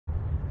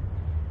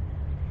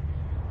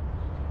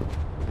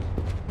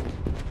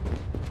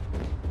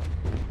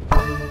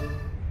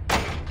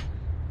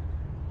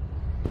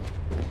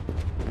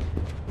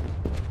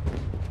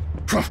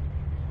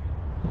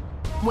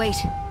Wait,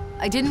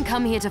 I didn't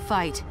come here to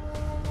fight.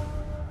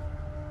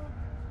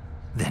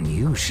 Then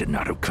you should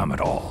not have come at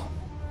all.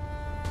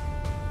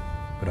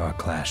 But our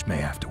clash may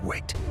have to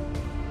wait.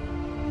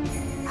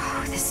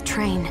 Oh, this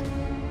train.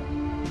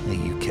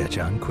 You catch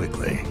on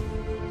quickly.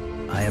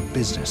 I have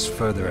business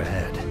further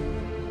ahead.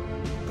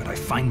 But I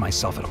find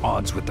myself at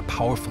odds with the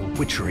powerful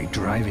witchery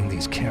driving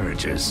these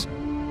carriages.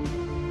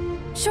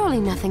 Surely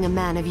nothing a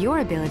man of your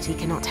ability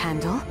cannot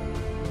handle.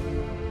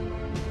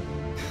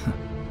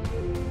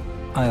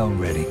 I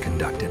already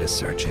conducted a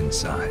search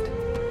inside.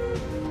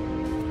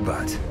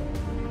 But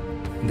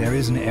there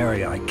is an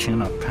area I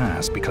cannot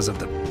pass because of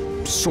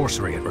the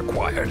sorcery it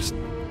requires.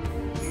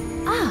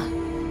 Ah.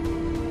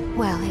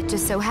 Well, it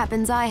just so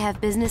happens I have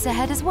business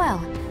ahead as well.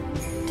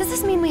 Does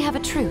this mean we have a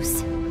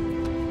truce?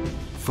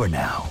 For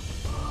now.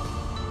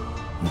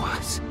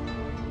 What?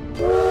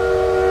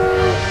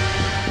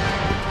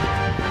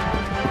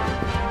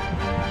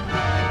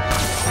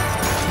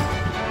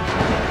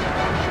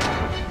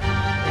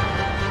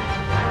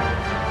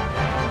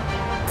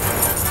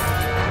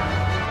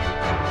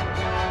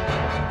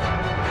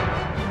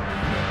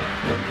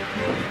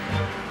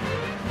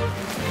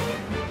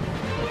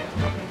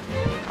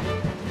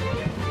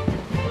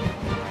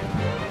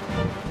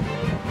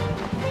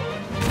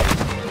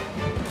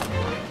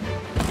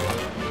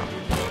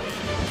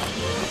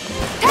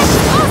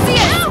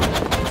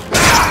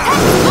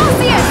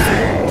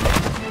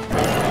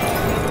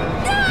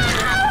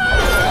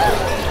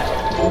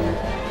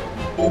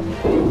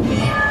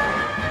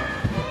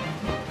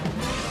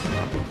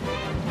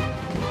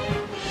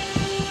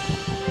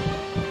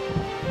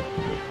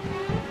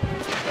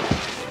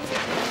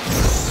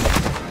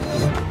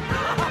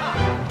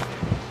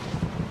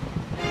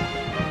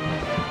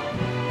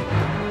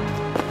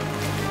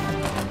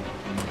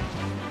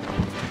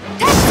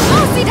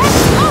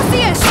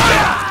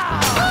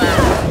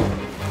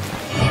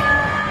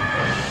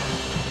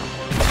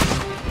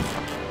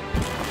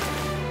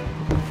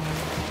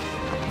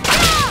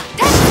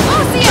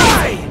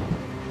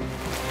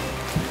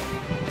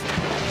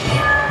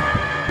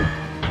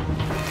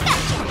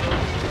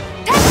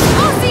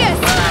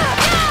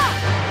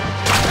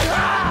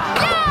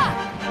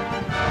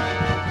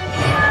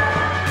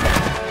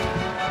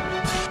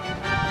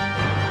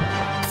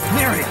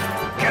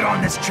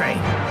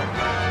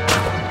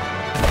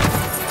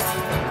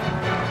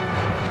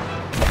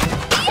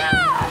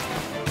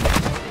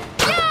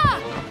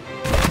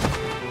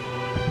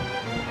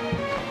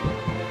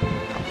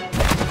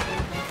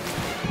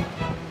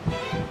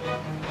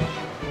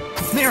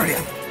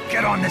 Miriam,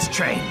 get on this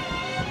train!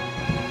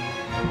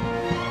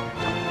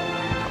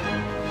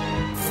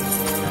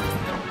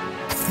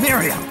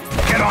 Miriam,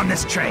 get on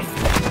this train!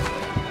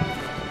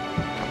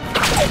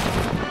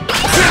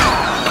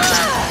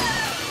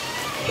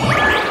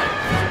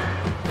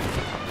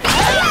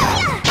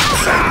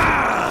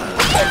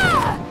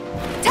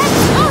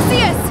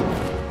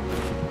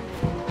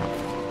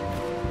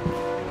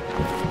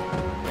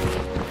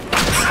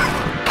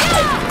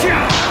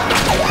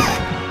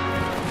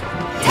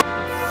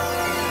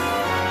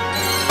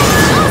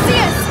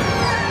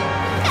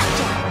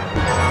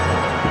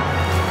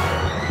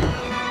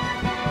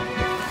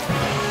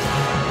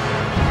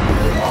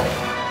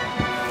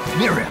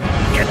 Miriam,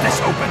 get this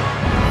open!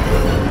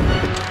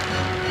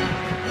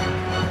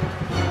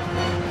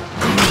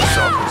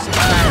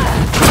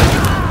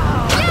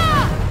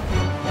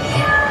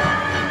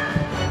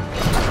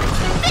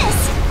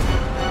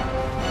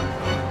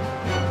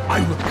 I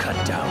will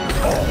cut down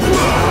all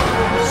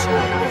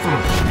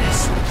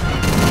foolishness.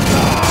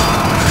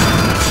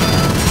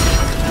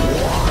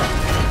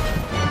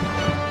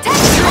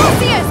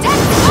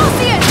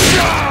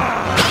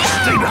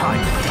 Stay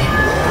behind me.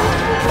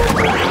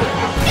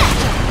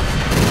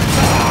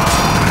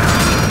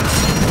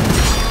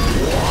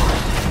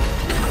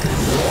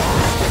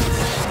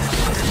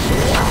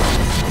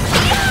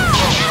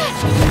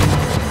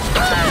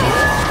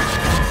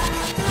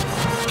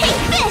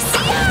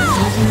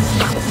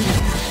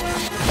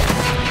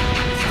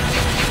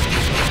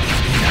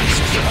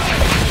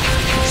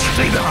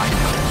 Stay behind me.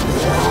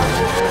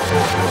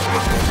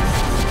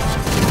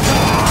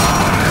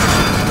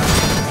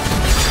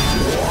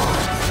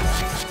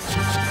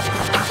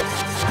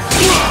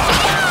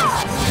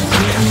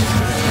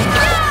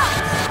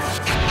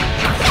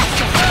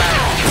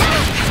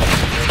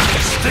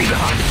 Stay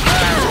behind me.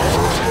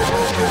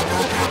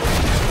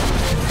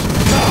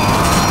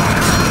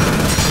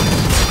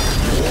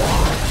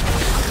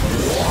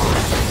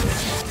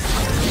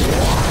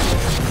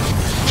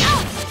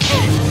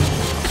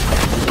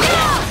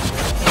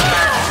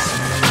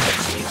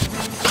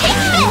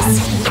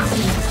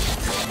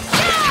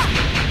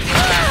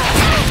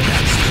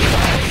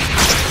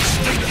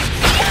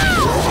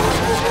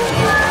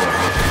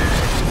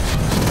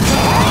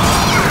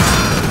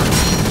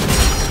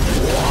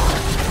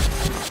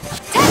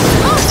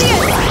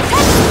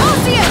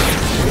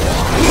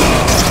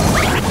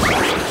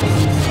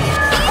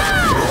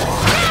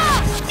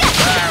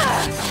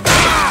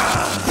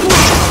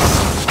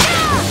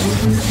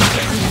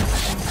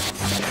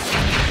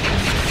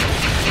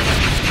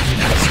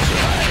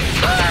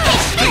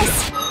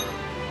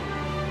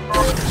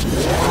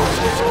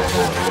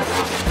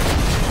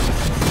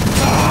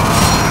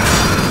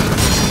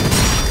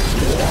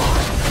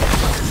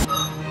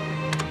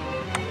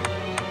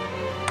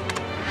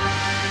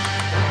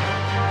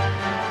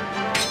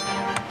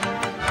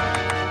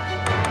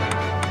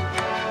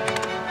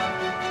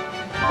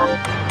 Arise,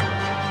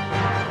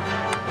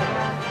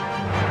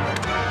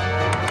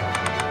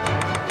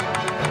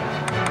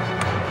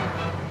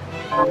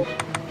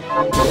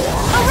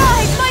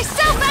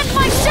 myself and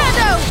my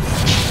shadow!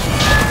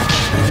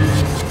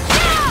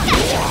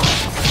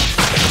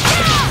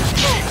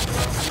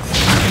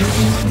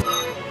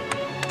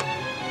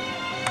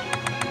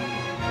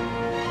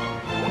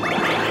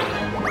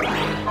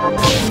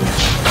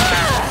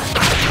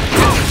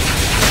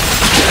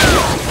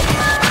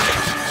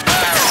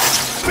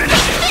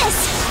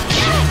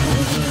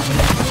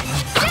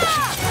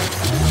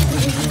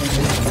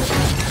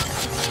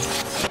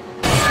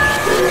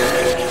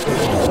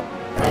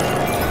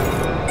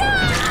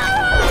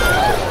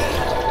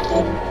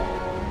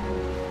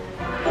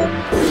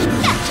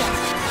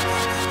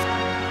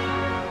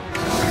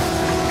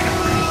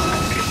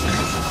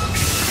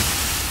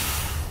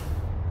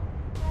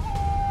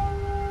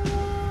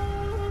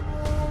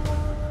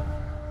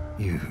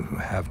 You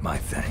have my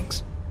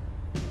thanks.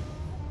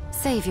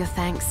 Save your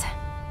thanks.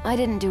 I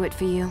didn't do it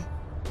for you.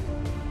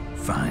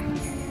 Fine.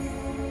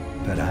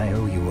 But I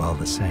owe you all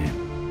the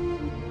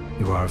same.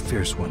 You are a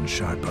fierce one,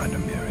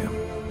 Shardbinder Miriam.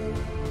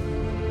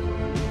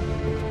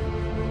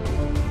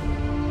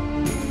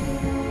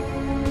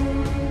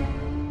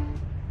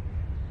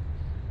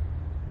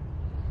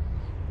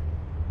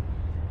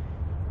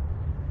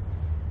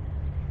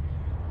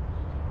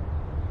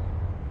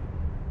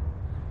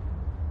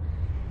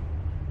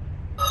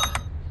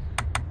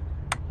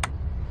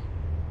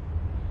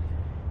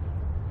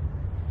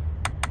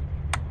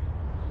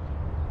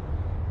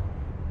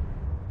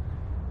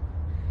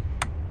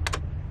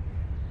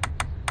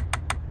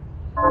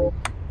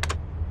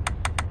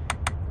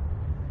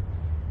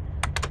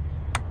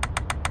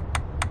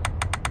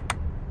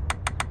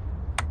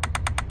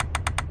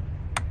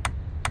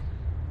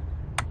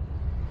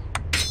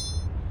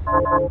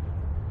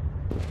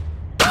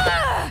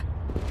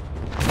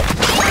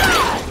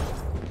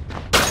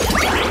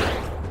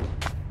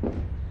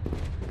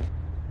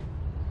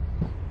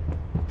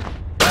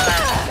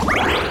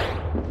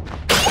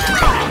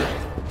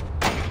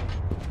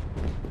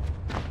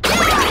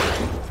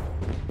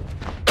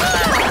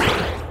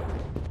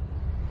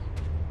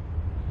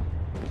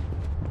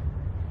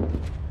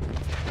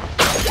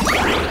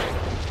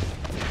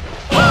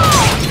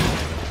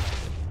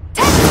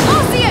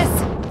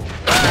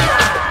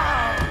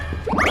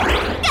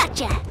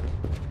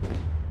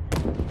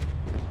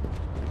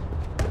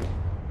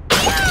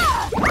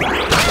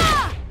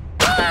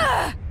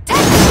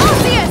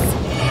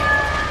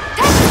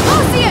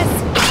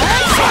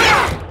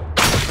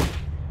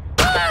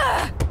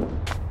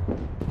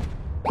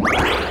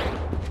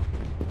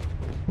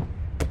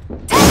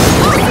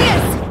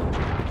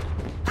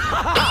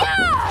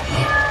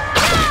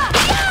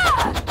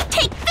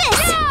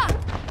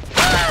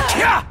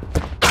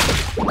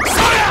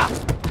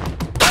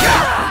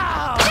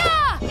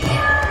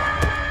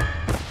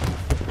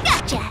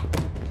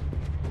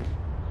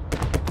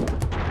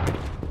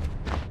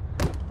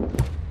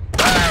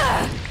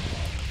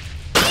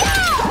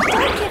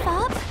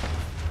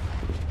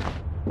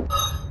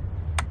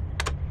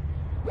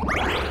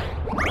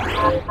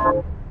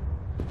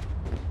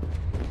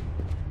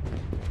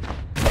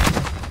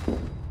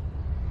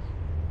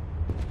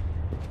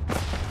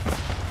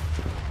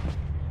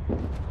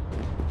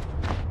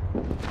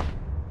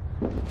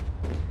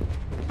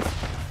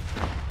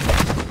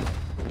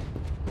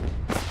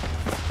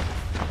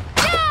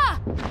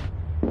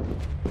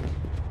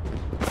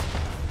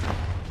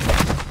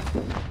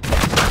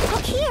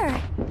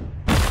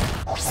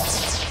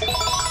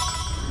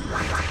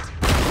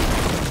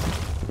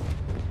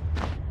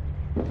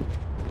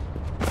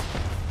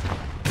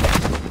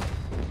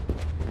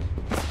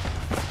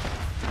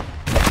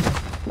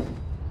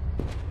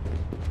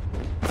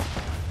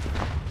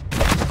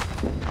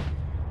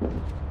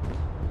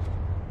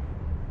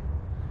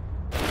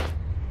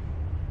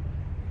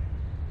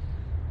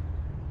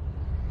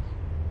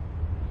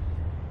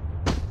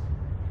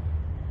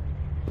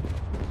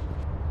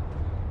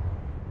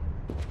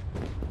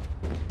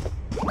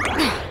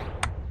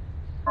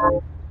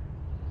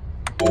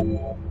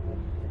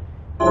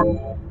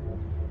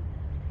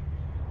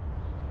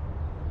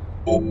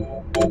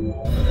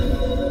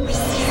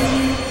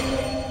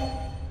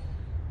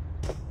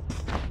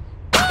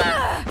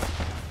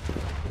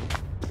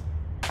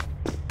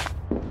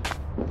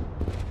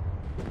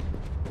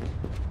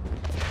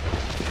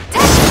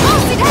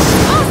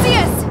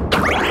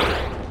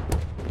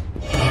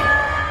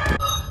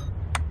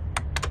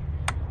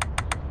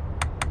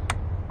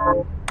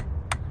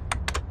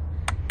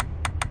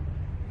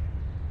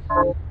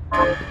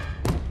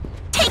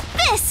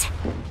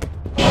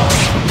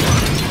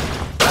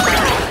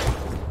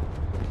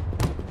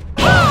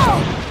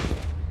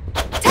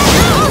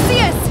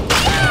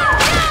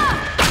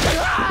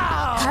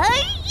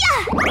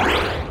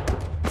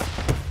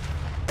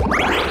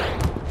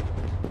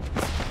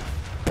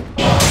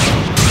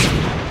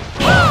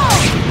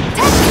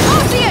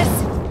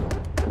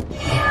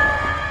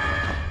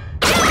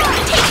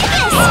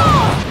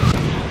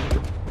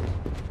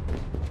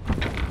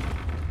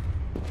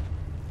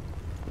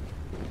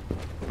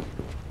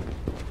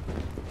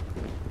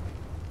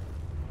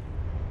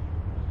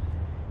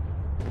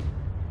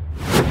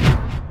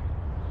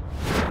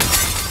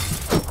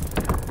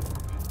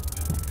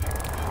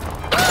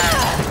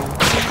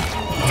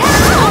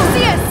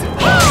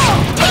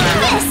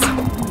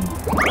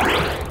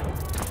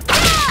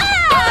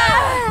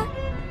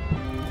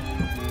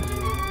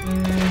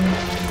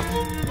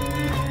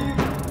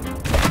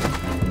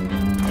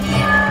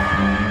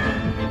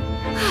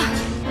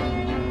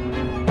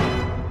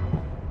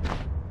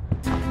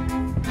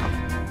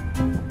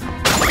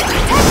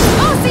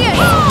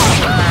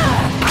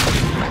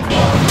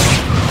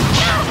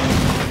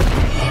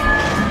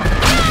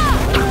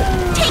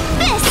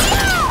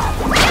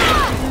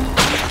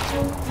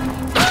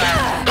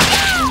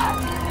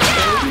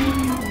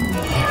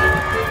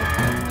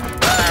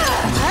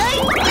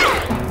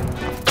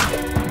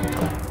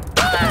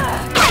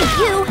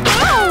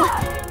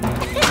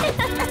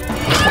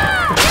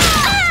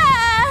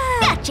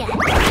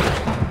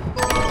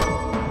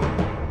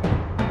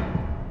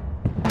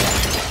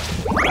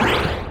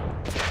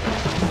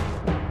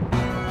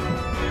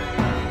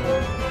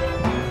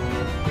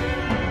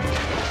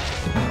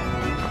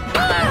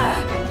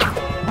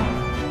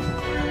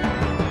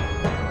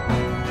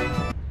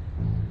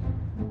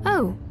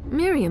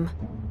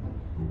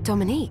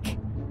 Dominique,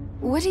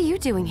 what are you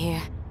doing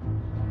here?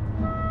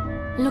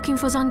 Looking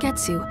for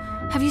Zangetsu.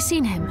 Have you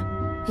seen him?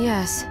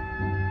 Yes.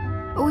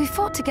 We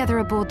fought together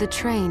aboard the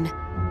train.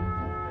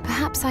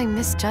 Perhaps I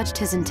misjudged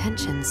his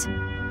intentions.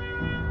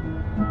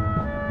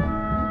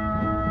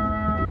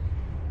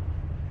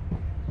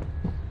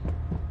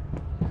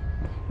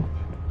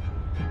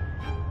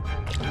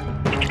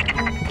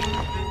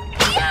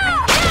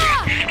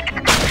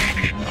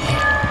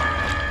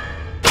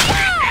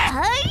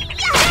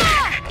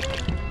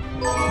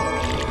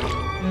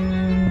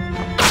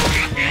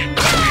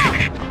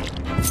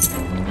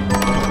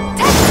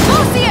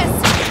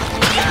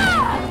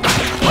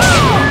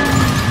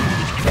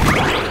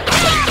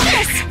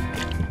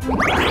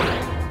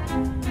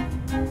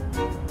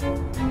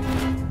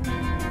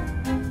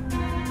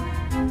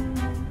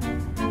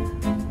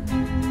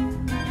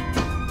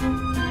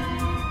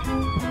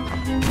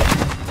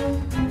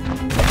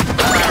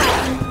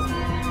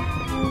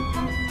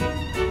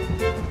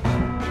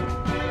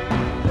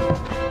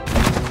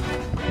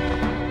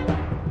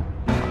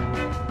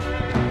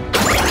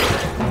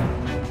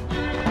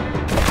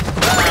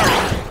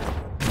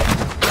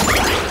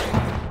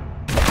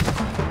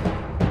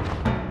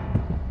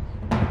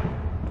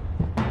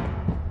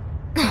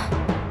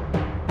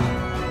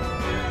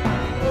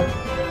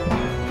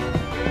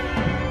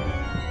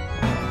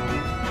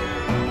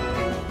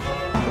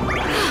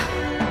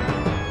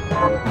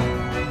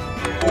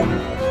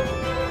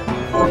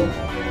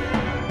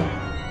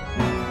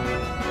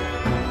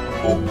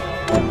 Oh.